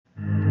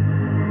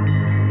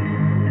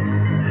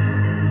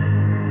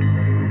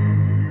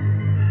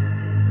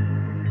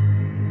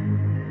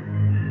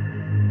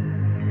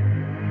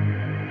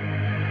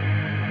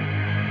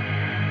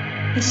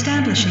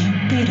Establishing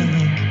data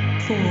link.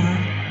 4,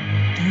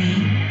 3,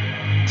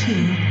 2,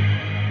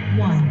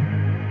 1.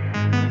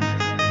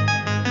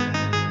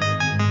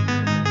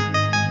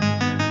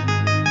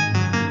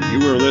 You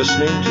are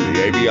listening to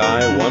the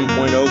ABI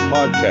 1.0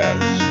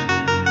 podcast,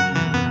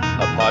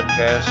 a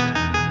podcast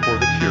for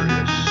the curious.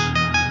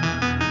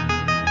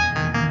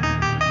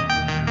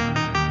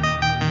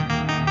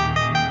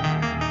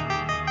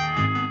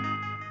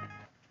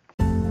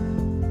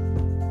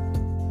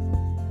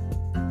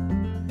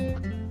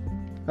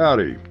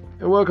 Howdy,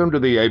 and welcome to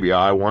the ABI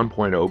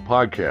 1.0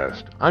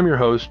 podcast. I'm your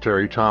host,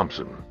 Terry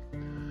Thompson.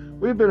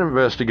 We've been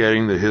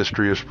investigating the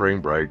history of spring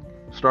break,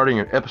 starting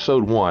in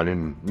episode 1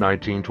 in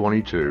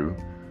 1922.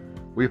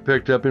 We've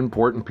picked up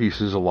important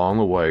pieces along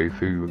the way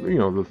through, the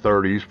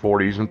 30s,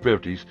 40s, and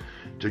 50s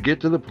to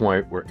get to the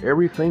point where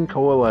everything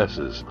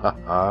coalesces.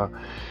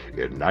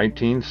 In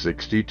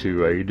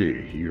 1962 AD,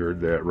 you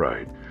heard that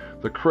right.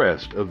 The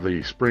crest of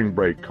the spring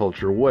break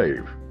culture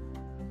wave.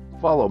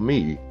 Follow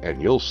me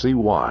and you'll see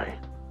why.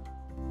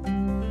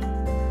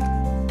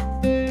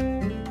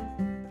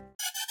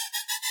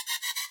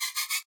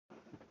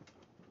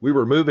 We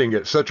were moving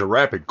at such a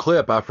rapid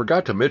clip, I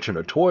forgot to mention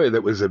a toy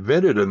that was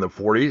invented in the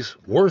 40s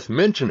worth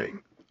mentioning.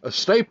 A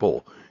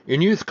staple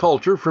in youth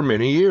culture for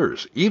many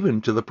years,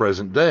 even to the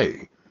present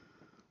day.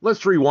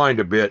 Let's rewind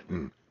a bit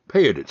and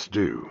pay it its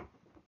due.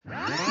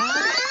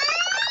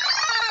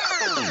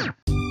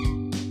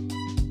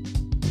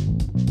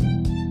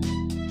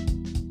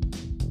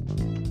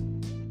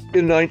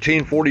 In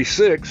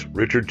 1946,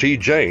 Richard T.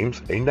 James,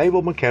 a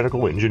naval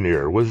mechanical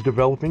engineer, was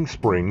developing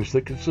springs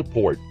that could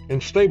support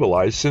and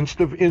stabilize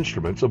sensitive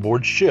instruments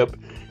aboard ship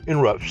in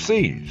rough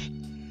seas.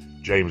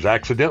 James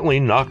accidentally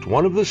knocked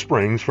one of the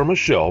springs from a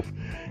shelf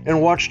and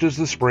watched as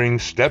the spring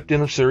stepped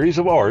in a series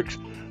of arcs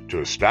to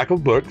a stack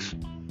of books,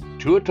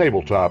 to a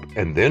tabletop,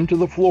 and then to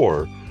the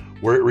floor,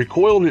 where it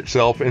recoiled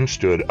itself and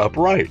stood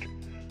upright.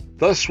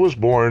 Thus was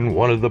born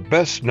one of the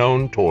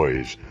best-known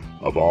toys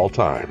of all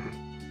time.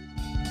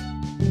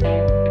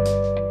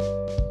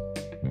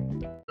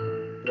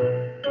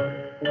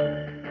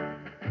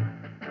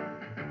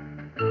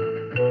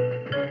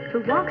 Who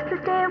walks the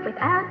stair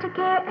without a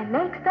care and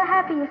makes the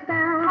happiest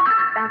sound?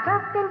 Bounce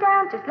up and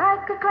down just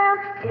like a clown.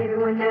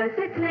 Everyone knows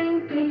it's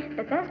Slinky,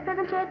 the best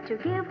present yet to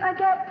give or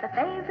get, the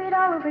favorite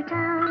all over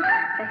town.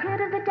 The hit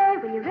of the day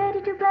when you're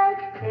ready to play.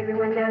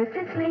 Everyone knows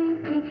it's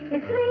Slinky,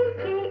 it's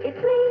Slinky, it's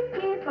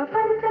Slinky. For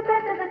fun is the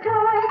best of the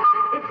toys.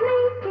 It's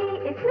Slinky,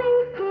 it's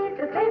Slinky,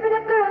 the favorite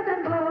of girls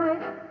and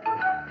boys.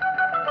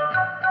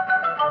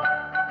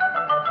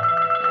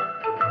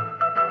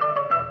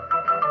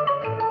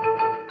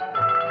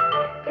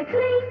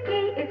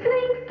 It's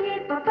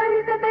Slinky, for fun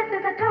is the best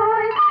of the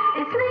toys.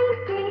 It's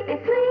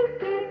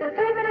Slinky, the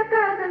favorite of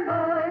girls and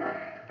boys.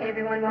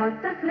 Everyone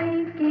wants a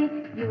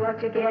Slinky, you ought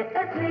to get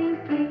a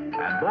Slinky.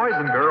 And boys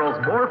and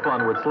girls, more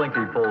fun with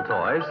Slinky pull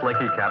toys,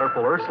 Slinky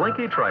Caterpillar,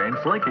 Slinky Train,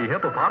 Slinky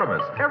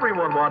Hippopotamus.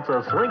 Everyone wants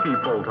a Slinky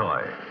pull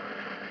toy.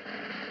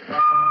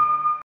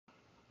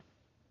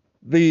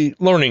 The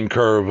learning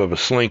curve of a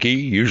Slinky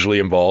usually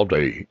involved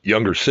a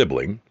younger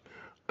sibling,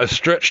 a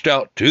stretched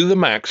out to the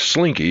max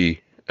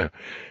Slinky,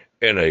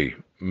 and a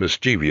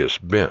mischievous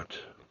bent.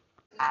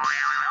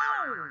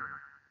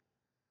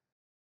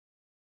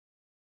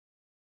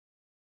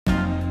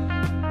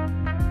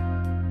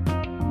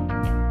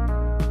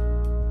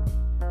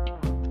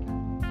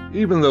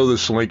 Even though the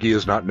Slinky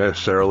is not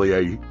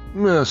necessarily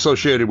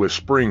associated with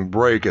spring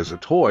break as a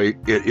toy,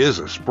 it is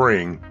a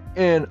spring,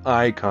 and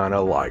I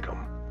kinda like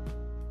them.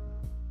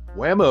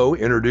 Wham-O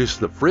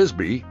introduced the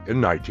Frisbee in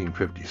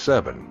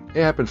 1957.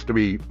 It happens to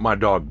be my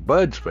dog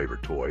Bud's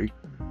favorite toy.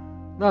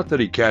 Not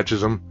that he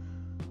catches them,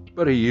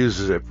 but he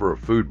uses it for a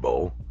food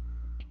bowl.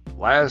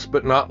 Last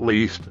but not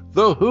least,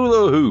 the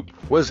hula hoop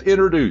was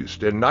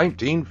introduced in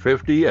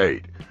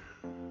 1958.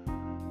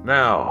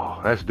 Now,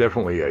 that's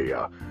definitely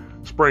a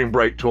spring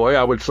break toy,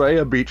 I would say,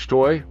 a beach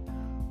toy.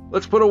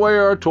 Let's put away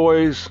our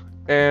toys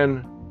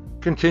and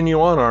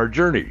continue on our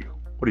journey.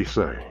 What do you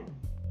say?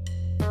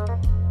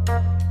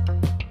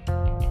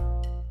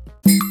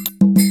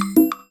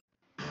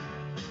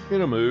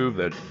 In a move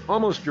that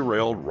almost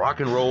derailed rock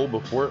and roll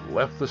before it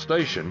left the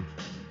station,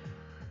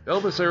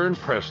 Elvis Aaron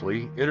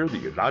Presley entered the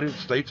United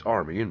States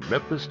Army in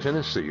Memphis,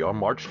 Tennessee on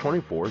March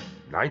 24,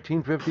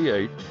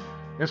 1958,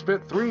 and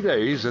spent 3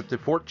 days at the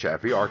Fort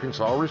Chaffee,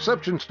 Arkansas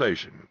reception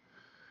station.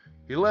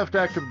 He left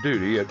active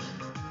duty at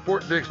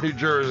Fort Dix, New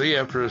Jersey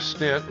after a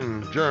stint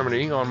in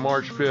Germany on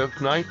March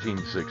 5,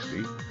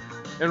 1960,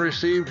 and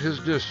received his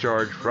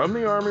discharge from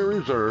the Army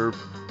Reserve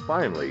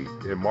finally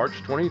in March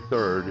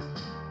 23,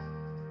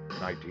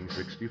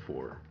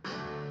 1964.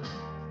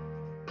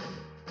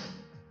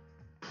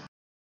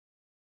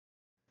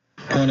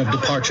 Point of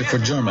departure for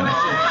Germany.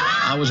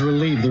 I was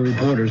relieved the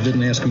reporters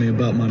didn't ask me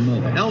about my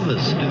mother.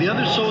 Elvis, do the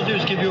other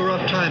soldiers give you a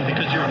rough time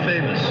because you're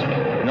famous?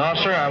 No,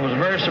 sir, I was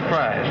very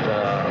surprised.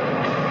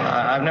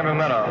 I've never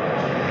met a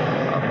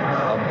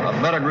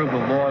better group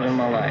of boys in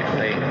my life.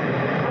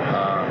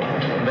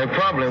 They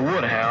probably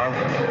would have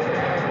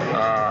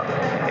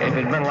if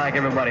it'd been like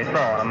everybody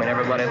thought, I mean,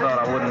 everybody thought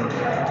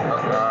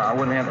I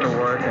wouldn't have to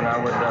work and I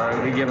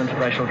would be given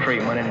special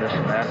treatment and this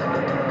and that.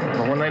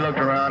 But when they looked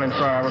around and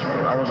saw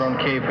I was on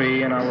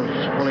KP and I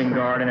was pulling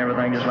guard and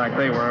everything just like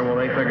they were, well,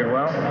 they figured,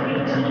 well,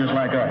 he's just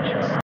like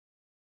us.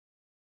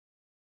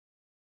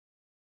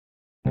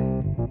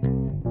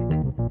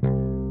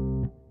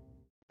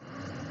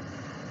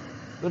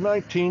 The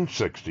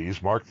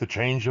 1960s marked the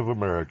change of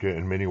America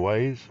in many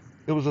ways.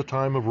 It was a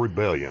time of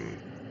rebellion,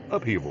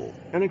 upheaval,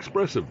 and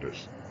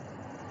expressiveness.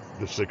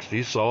 The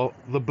 60s saw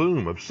the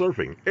boom of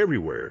surfing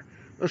everywhere,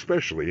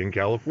 especially in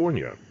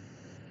California.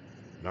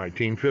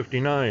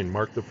 1959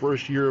 marked the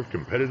first year of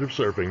competitive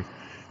surfing,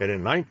 and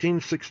in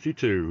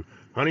 1962,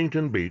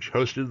 Huntington Beach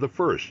hosted the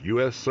first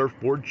U.S.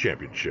 Surfboard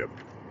Championship.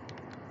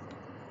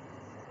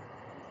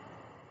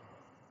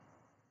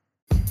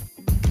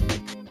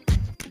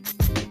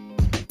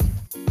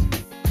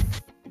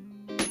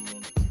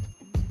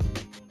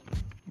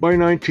 By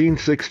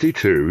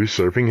 1962,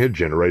 surfing had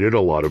generated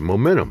a lot of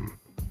momentum.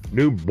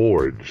 New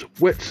boards,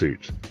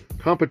 wetsuits,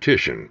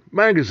 competition,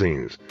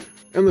 magazines,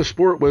 and the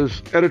sport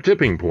was at a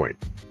tipping point.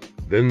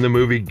 Then the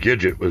movie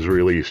Gidget was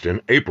released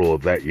in April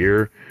of that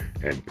year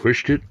and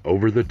pushed it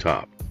over the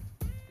top.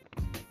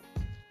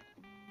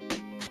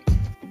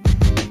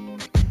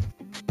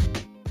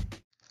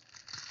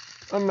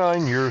 A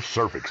 9-year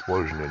surf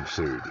explosion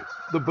ensued.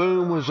 The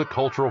boom was a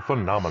cultural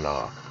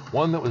phenomenon,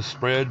 one that was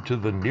spread to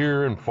the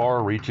near and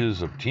far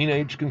reaches of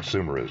teenage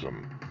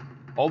consumerism.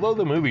 Although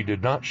the movie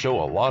did not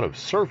show a lot of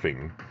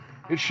surfing,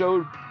 it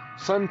showed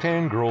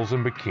suntan girls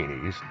in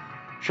bikinis,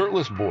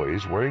 shirtless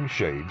boys wearing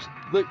shades,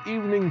 the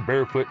evening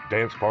barefoot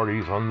dance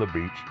parties on the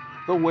beach,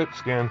 the wet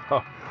scan,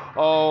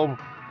 all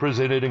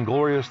presented in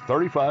glorious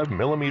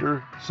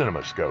 35mm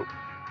CinemaScope.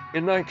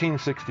 In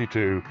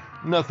 1962,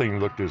 nothing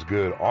looked as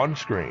good on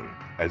screen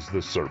as the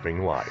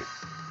surfing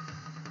life.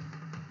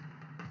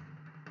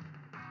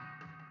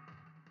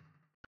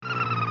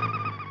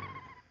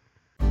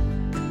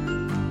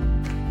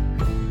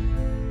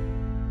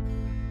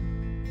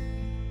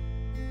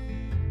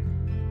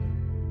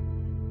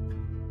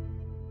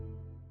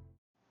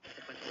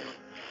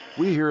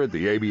 We here at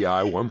the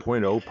ABI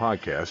 1.0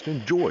 podcast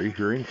enjoy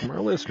hearing from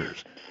our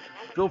listeners.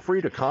 Feel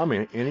free to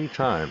comment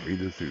anytime,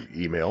 either through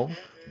email,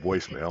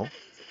 voicemail.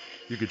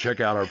 You can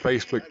check out our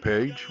Facebook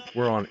page.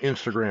 We're on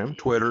Instagram,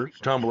 Twitter,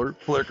 Tumblr,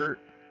 Flickr,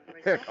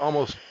 heck,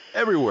 almost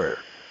everywhere.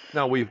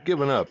 Now, we've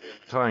given up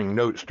tying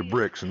notes to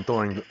bricks and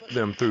throwing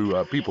them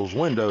through people's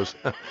windows.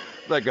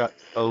 That got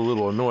a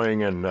little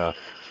annoying and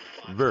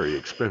very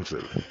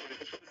expensive.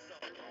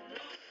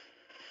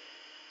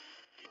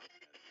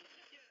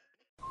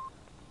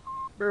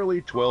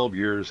 Barely 12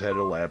 years had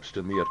elapsed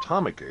in the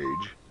atomic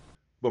age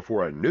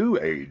before a new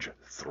age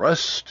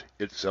thrust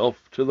itself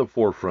to the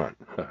forefront.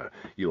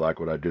 You like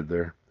what I did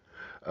there?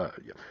 Yeah.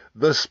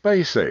 The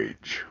space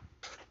age.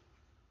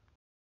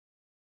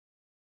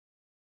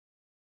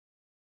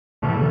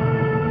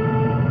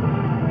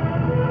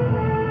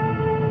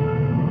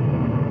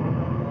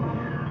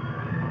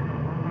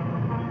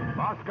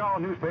 Moscow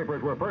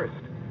newspapers were first.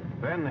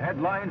 Then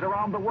headlines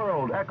around the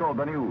world echoed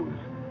the news.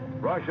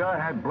 Russia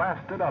had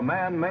blasted a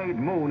man-made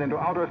moon into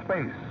outer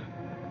space.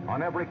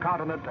 On every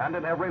continent and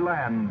in every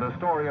land, the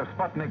story of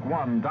Sputnik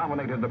 1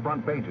 dominated the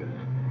front pages.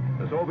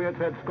 The Soviets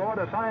had scored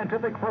a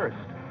scientific first,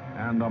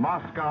 and the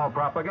Moscow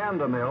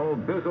propaganda mill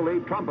busily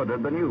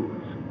trumpeted the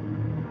news.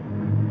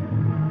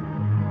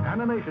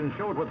 Animation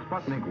showed what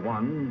Sputnik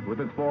 1,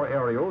 with its 4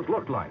 aerials,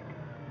 looked like.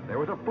 There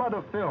was a flood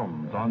of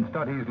films on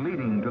studies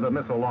leading to the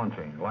missile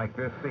launching, like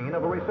this scene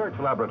of a research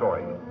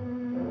laboratory.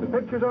 The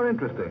pictures are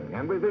interesting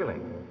and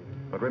revealing.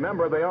 But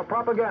remember, they are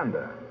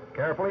propaganda,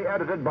 carefully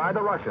edited by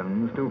the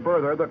Russians to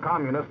further the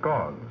communist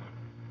cause.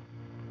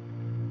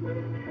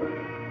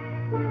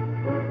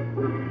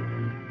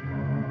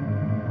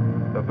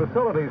 The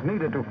facilities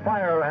needed to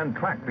fire and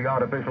track the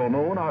artificial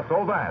moon are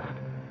so vast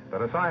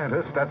that a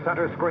scientist at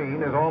center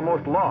screen is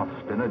almost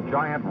lost in a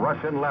giant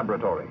Russian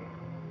laboratory.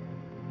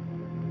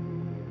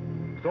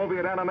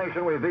 Soviet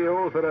animation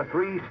reveals that a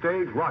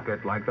 3-stage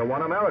rocket like the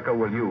one America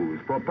will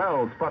use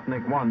propels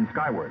Sputnik 1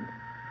 skyward.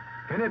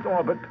 In its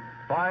orbit,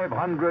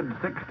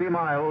 560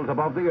 miles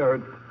above the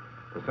Earth,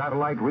 the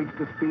satellite reached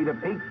a speed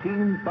of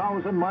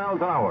 18,000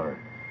 miles an hour,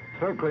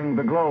 circling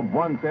the globe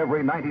once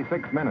every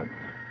 96 minutes.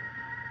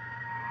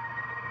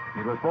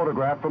 It was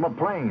photographed from a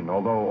plane,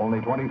 although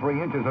only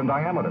 23 inches in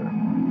diameter.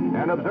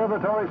 And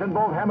observatories in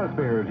both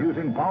hemispheres,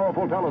 using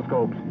powerful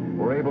telescopes,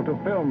 were able to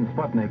film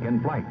Sputnik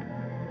in flight.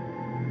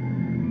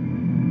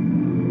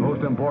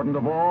 Most important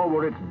of all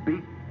were its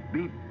beep,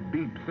 beep,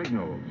 beep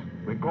signals.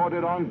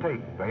 Recorded on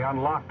tape, they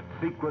unlocked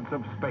secrets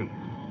of space.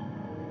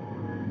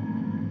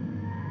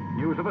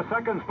 News of a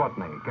second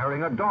Sputnik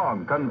carrying a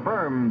dog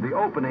confirmed the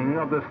opening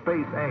of the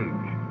space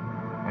age.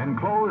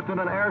 Enclosed in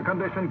an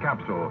air-conditioned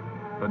capsule,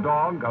 the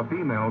dog, a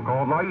female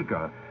called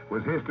Laika,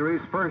 was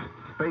history's first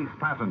space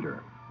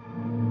passenger.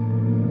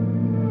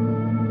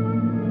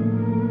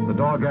 The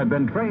dog had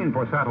been trained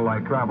for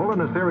satellite travel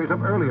in a series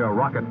of earlier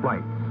rocket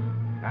flights.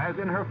 As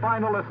in her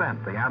final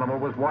ascent, the animal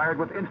was wired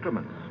with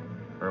instruments,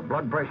 Her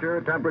blood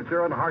pressure,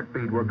 temperature, and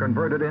heartbeat were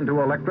converted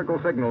into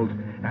electrical signals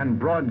and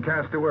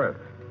broadcast to Earth.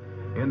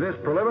 In this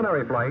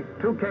preliminary flight,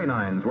 2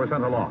 canines were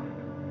sent aloft.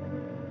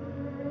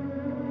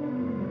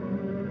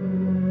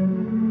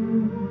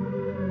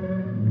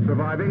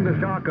 Surviving the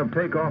shock of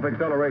takeoff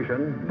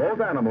acceleration,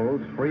 both animals,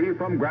 free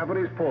from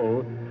gravity's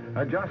pull,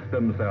 adjust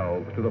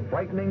themselves to the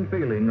frightening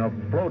feeling of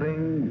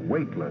floating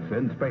weightless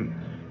in space.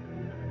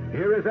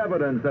 Here is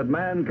evidence that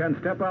man can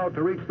step out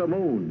to reach the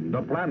moon,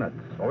 the planets,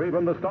 or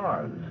even the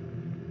stars.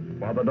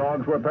 While the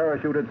dogs were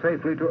parachuted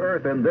safely to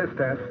Earth in this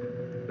test,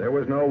 there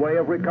was no way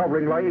of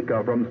recovering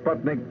Laika from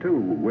Sputnik 2,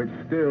 which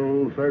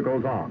still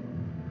circles on.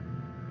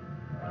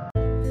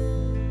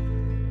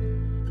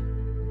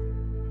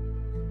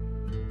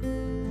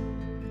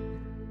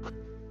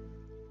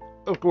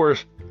 Of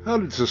course, how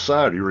did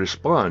society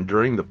respond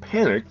during the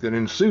panic that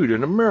ensued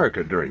in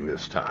America during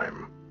this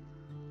time?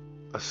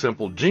 A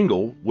simple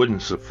jingle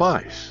wouldn't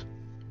suffice.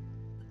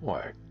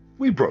 Why,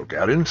 we broke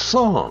out in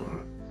song.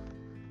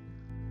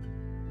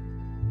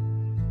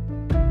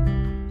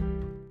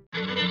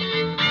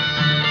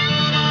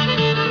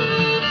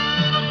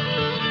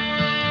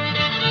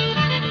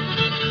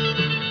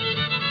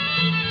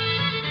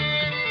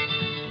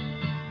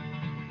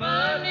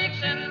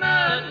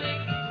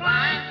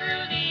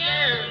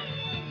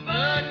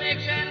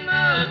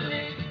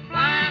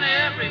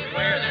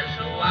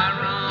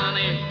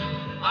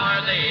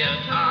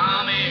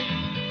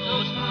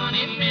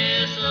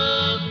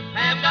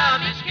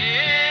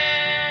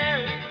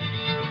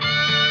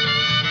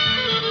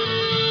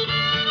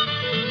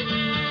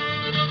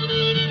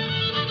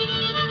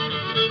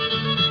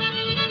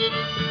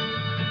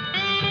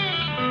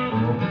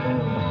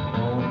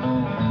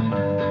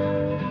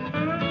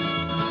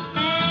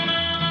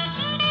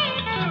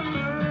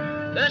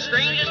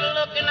 Strangest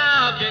looking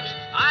objects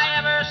I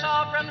ever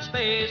saw from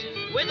space,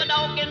 with a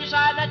dog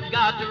inside that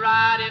got to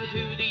ride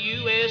into the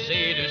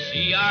USA to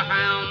see our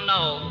hound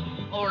dog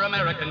or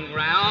American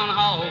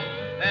groundhog.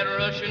 That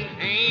Russian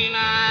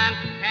canine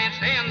can't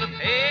stand the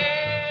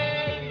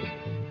pace.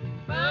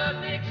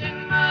 Budniks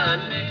and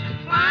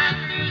mudniks flying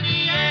through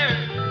the air.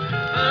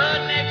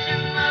 Budniks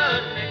and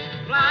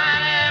mudniks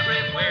flying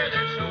everywhere.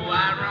 They're so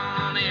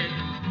ironic.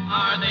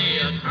 Are they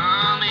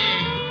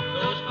atomic?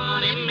 Those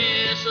funny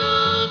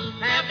missiles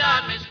have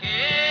got me scared.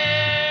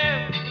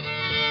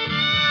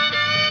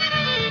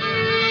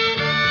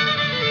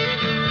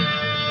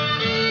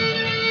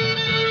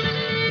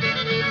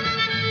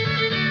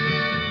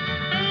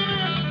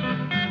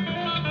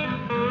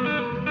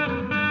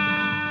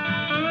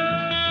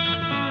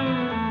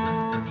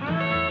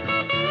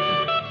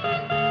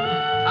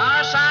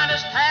 Our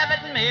scientists have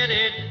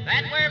admitted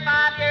that we're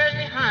 5 years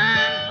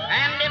behind.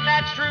 And if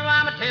that's true,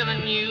 I'm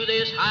telling you,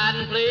 this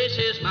hiding place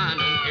is mine.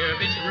 Don't care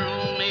if it's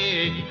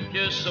roomy,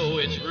 just so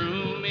it's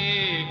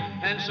roomy,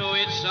 and so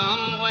it's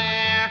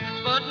somewhere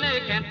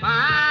Sputnik can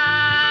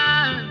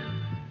find.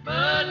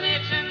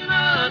 Budniks and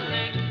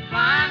mudniks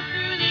flying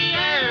through the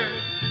air.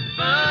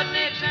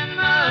 Budniks and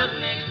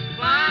mudniks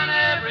flying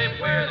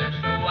everywhere. They're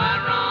so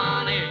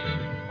ironic.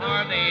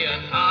 Are they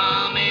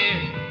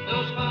atomic?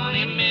 Those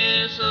funny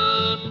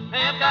missiles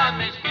have got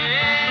me scared.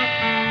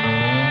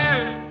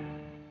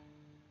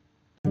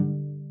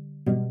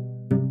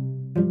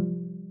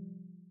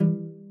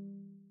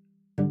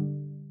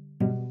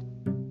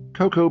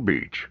 Cocoa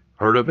Beach.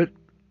 Heard of it?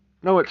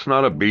 No, it's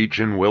not a beach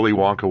in Willy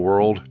Wonka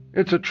world.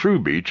 It's a true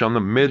beach on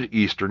the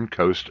mid-eastern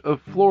coast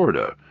of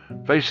Florida,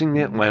 facing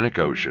the Atlantic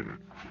Ocean.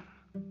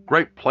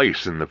 Great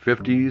place in the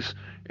 50s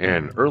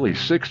and early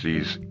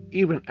 60s,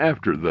 even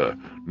after the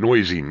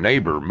noisy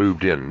neighbor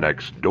moved in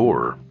next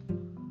door.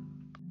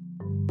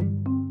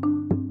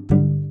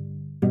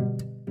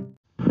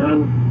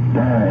 10,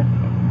 9,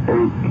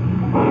 8,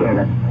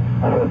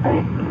 7,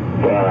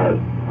 5,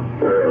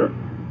 4,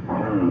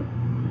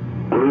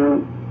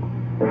 2,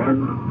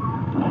 1.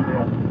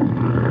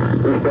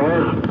 Lift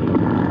off.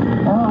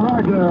 All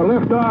right,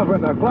 lift off,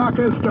 and the clock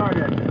is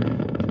started.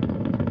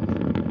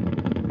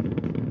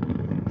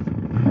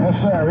 Yes,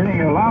 sir. Reading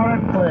you loud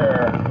and clear.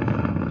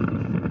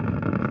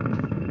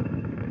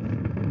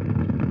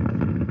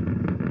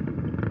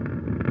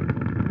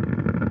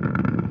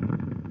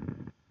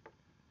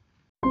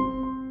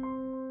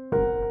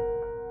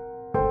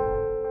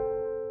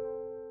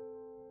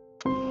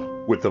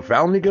 With the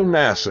founding of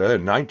NASA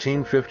in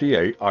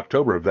 1958,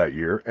 October of that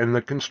year, and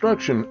the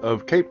construction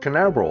of Cape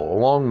Canaveral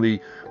along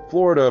the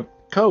Florida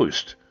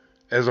coast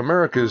as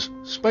America's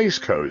space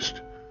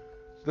coast,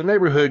 the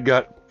neighborhood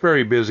got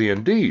very busy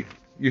indeed.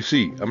 You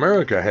see,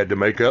 America had to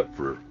make up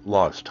for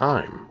lost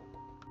time.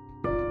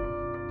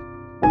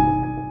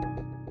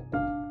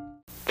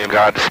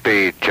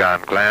 Godspeed,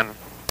 John Glenn.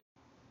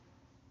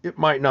 It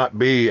might not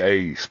be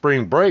a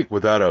spring break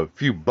without a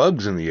few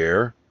bugs in the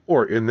air,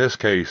 or in this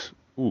case,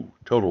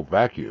 total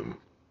vacuum.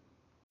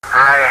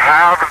 I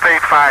have the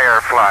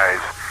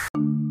fireflies.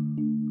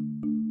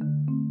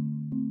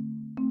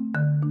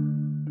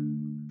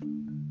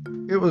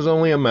 It was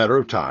only a matter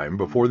of time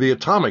before the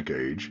atomic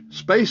age,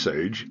 space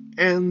age,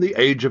 and the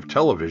age of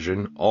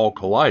television all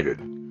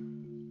collided,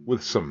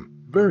 with some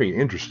very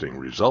interesting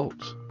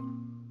results.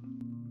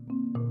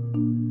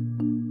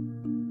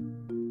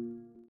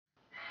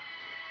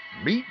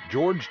 Meet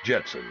George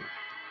Jetson.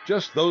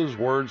 Just those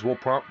words will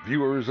prompt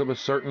viewers of a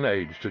certain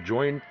age to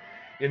join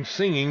in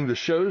singing the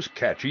show's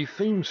catchy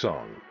theme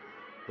song.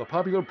 The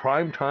popular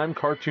primetime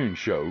cartoon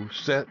show,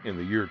 set in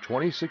the year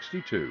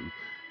 2062,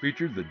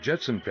 featured the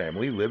Jetson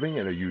family living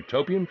in a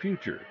utopian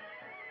future.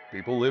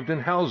 People lived in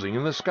housing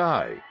in the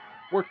sky,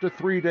 worked a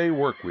 3-day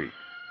work week,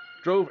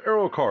 drove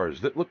aero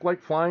cars that looked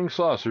like flying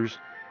saucers,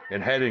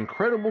 and had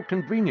incredible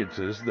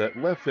conveniences that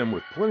left them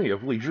with plenty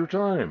of leisure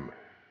time.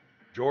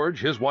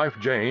 George, his wife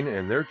Jane,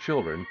 and their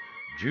children,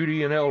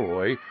 Judy and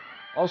Elroy,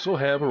 also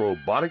have a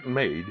robotic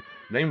maid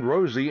named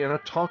Rosie and a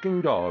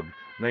talking dog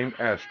named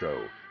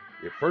Astro.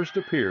 It first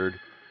appeared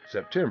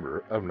September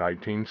of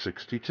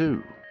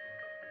 1962.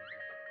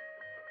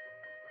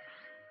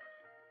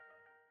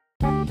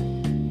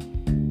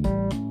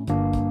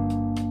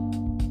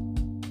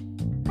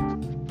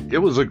 It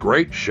was a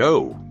great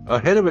show,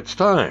 ahead of its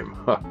time,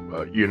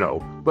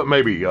 but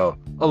maybe a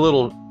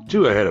little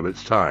too ahead of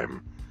its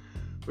time.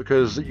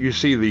 Because, you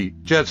see, the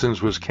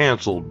Jetsons was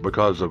canceled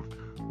because of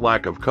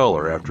lack of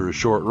color after a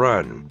short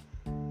run.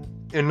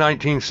 In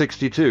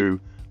 1962,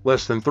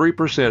 less than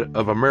 3%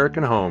 of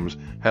American homes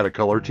had a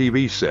color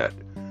TV set,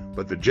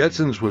 but the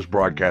Jetsons was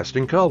broadcast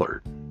in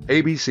color,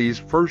 ABC's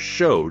first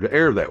show to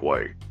air that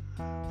way.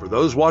 For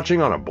those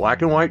watching on a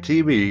black and white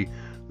TV,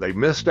 they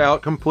missed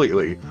out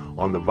completely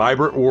on the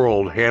vibrant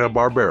world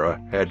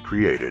Hanna-Barbera had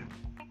created.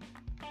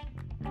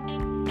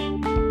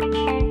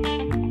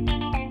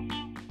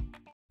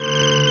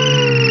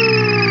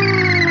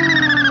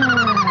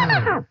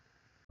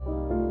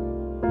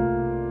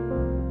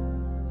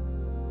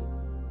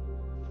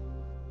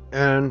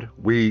 And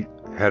we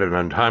had an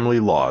untimely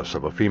loss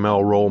of a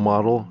female role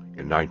model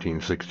in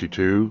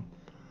 1962.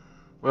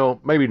 Well,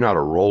 maybe not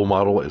a role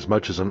model as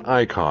much as an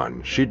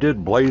icon. She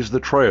did blaze the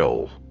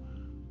trail.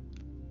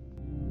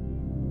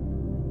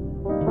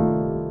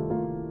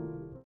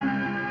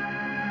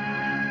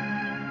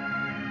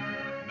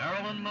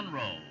 Marilyn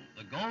Monroe,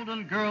 the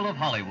golden girl of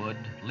Hollywood,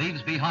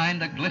 leaves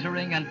behind a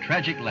glittering and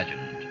tragic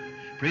legend.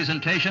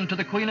 Presentation to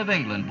the Queen of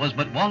England was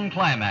but one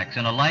climax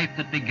in a life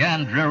that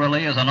began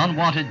drearily as an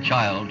unwanted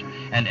child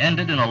and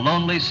ended in a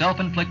lonely,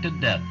 self-inflicted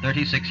death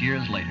 36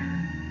 years later.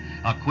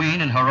 A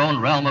queen in her own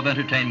realm of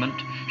entertainment,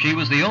 she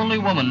was the only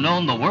woman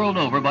known the world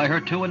over by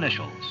her two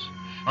initials.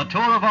 A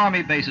tour of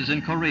army bases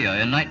in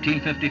Korea in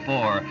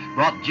 1954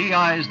 brought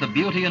GIs the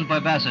beauty and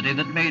vivacity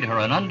that made her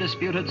an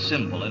undisputed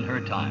symbol in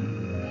her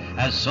time.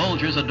 As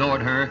soldiers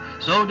adored her,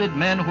 so did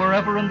men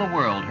wherever in the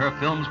world her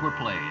films were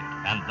played,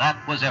 and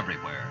that was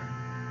everywhere.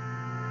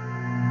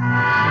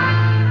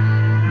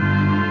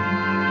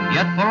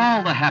 Yet for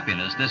all the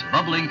happiness this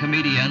bubbling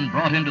comedienne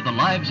brought into the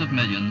lives of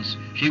millions,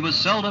 she was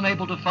seldom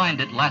able to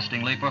find it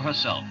lastingly for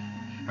herself.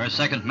 Her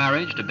second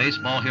marriage to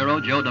baseball hero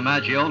Joe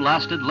DiMaggio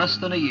lasted less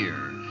than a year,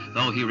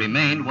 though he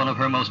remained one of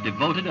her most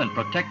devoted and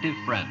protective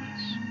friends.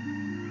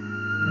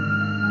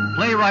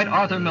 Playwright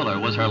Arthur Miller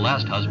was her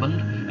last husband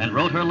and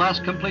wrote her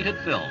last completed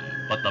film,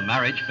 but the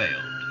marriage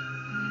failed.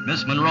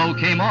 Miss Monroe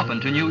came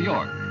often to New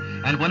York,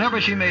 and whenever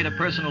she made a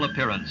personal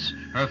appearance,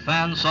 her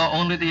fans saw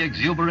only the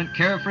exuberant,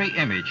 carefree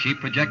image she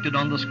projected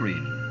on the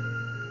screen.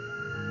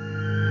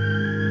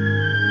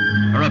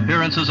 Her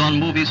appearances on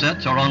movie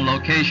sets or on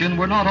location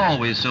were not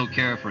always so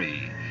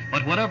carefree,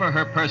 but whatever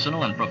her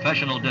personal and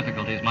professional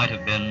difficulties might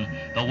have been,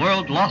 the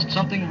world lost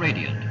something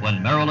radiant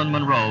when Marilyn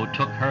Monroe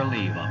took her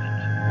leave of it.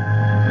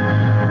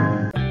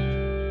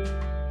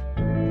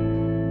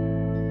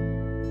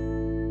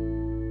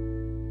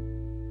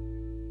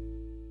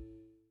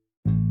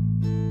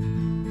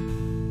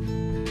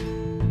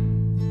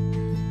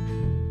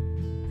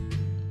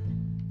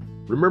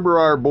 Remember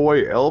our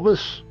boy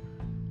Elvis?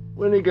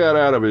 When he got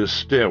out of his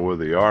stint with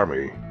the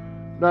Army,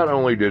 not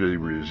only did he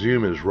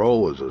resume his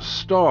role as a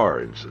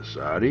star in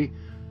society,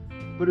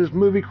 but his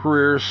movie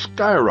career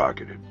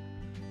skyrocketed.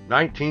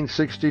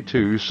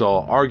 1962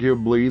 saw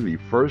arguably the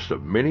first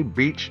of many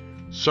beach,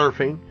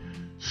 surfing,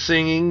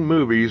 singing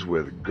movies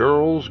with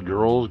girls,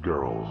 girls,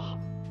 girls.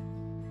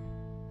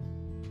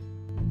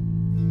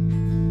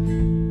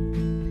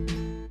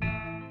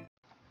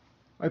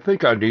 I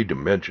think I need to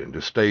mention,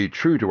 to stay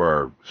true to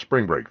our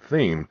spring break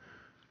theme,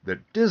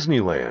 that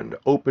Disneyland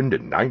opened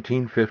in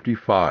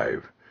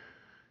 1955.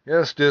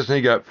 Yes,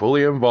 Disney got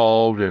fully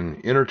involved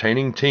in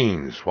entertaining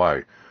teens.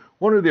 Why,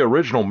 one of the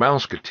original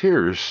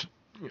Mouseketeers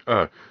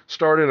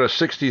started a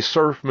 60s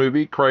surf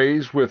movie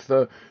craze with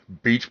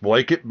beach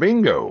blanket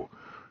bingo.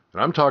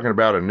 And I'm talking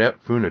about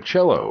Annette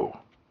Funicello.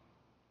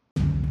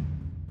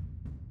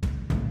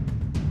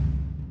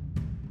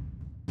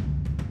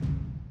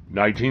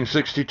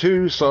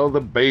 '62 saw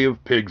the Bay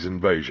of Pigs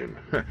invasion.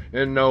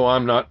 And no,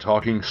 I'm not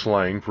talking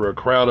slang for a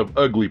crowd of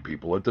ugly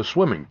people at the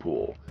swimming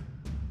pool.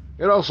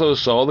 It also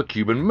saw the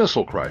Cuban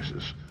Missile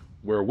Crisis,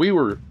 where we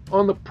were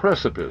on the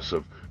precipice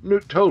of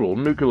total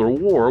nuclear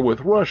war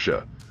with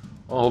Russia.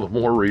 All the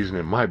more reason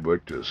in my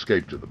book to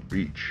escape to the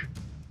beach.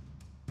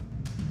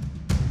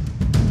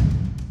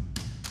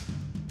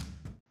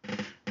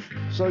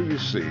 So you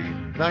see,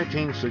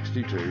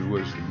 1962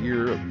 was the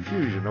year of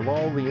fusion of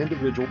all the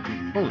individual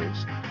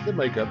components that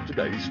make up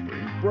today's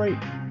spring break.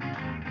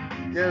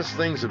 Yes,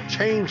 things have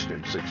changed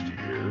in 60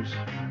 years.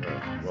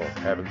 Well,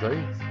 haven't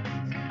they?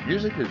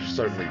 Music has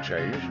certainly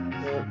changed,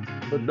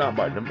 but not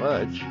by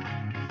much.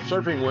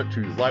 Surfing went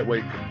to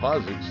lightweight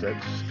composites,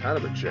 that's kind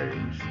of a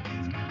change.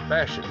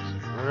 Fashions,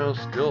 well,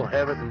 still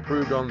haven't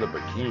improved on the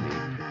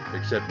bikini,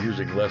 except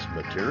using less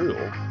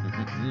material.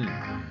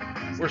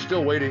 We're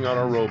still waiting on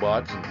our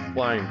robots and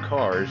flying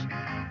cars,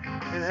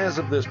 and as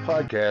of this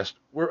podcast,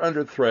 we're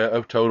under threat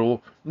of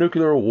total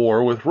nuclear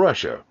war with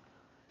Russia.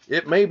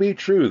 It may be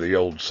true, the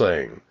old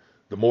saying,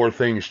 the more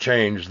things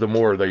change, the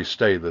more they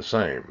stay the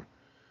same.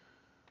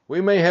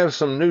 We may have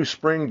some new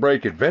spring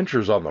break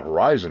adventures on the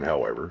horizon,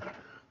 however.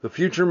 The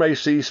future may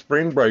see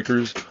spring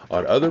breakers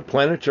on other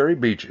planetary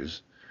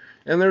beaches,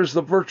 and there's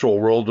the virtual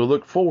world to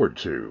look forward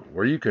to,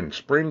 where you can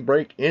spring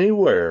break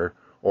anywhere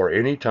or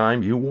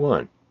anytime you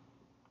want.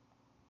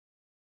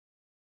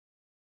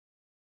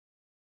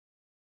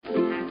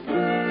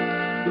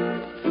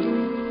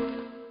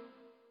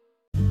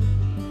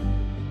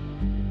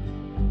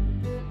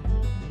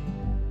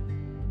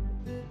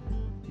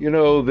 You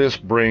know, this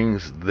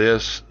brings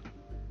this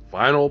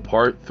final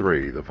part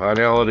 3, the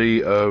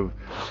finality of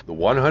the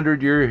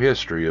 100-year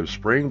history of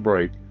spring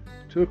break,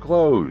 to a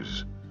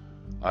close.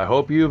 I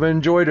hope you've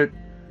enjoyed it.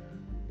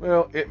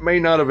 Well, it may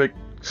not have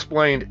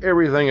explained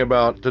everything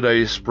about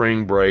today's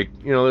spring break.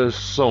 You know, there's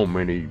so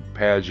many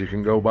paths you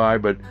can go by,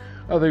 but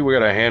I think we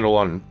got a handle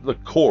on the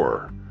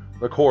core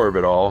of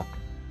it all.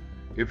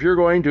 If you're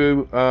going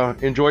to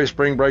enjoy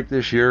spring break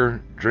this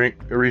year, drink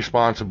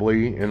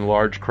irresponsibly in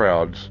large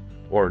crowds.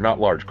 Or not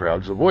large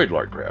crowds, avoid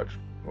large crowds.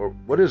 Or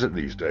what is it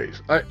these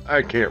days?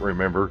 I can't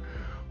remember.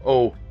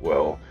 Oh,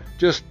 well,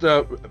 just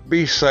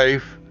be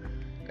safe.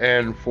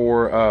 And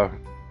for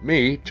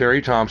me,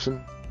 Terry Thompson,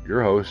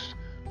 your host,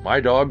 my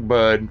dog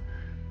Bud,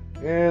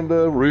 and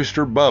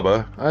rooster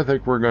Bubba, I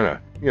think we're going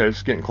to,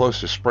 it's getting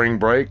close to spring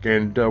break,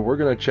 and we're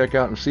going to check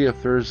out and see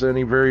if there's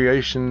any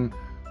variation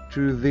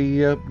to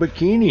the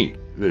bikini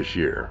this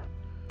year.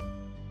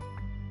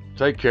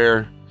 Take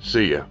care.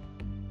 See ya.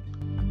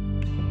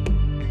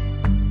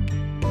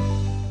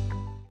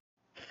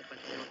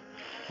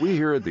 We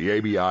here at the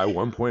ABI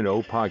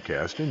 1.0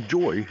 podcast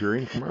enjoy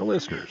hearing from our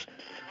listeners.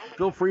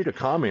 Feel free to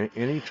comment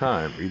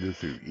anytime, either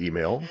through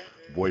email,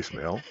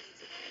 voicemail.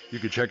 You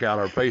can check out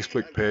our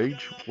Facebook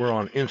page. We're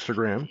on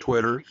Instagram,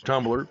 Twitter,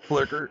 Tumblr,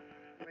 Flickr,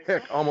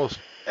 heck, almost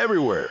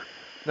everywhere.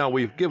 Now,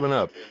 we've given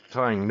up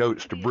tying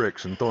notes to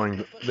bricks and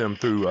throwing them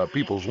through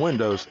people's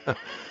windows.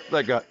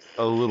 That got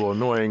a little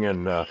annoying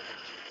and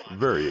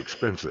very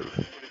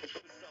expensive.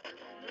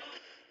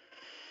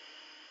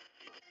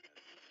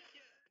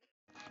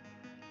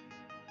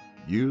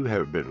 You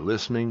have been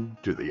listening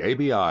to the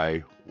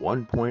ABI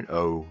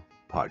 1.0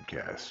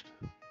 podcast.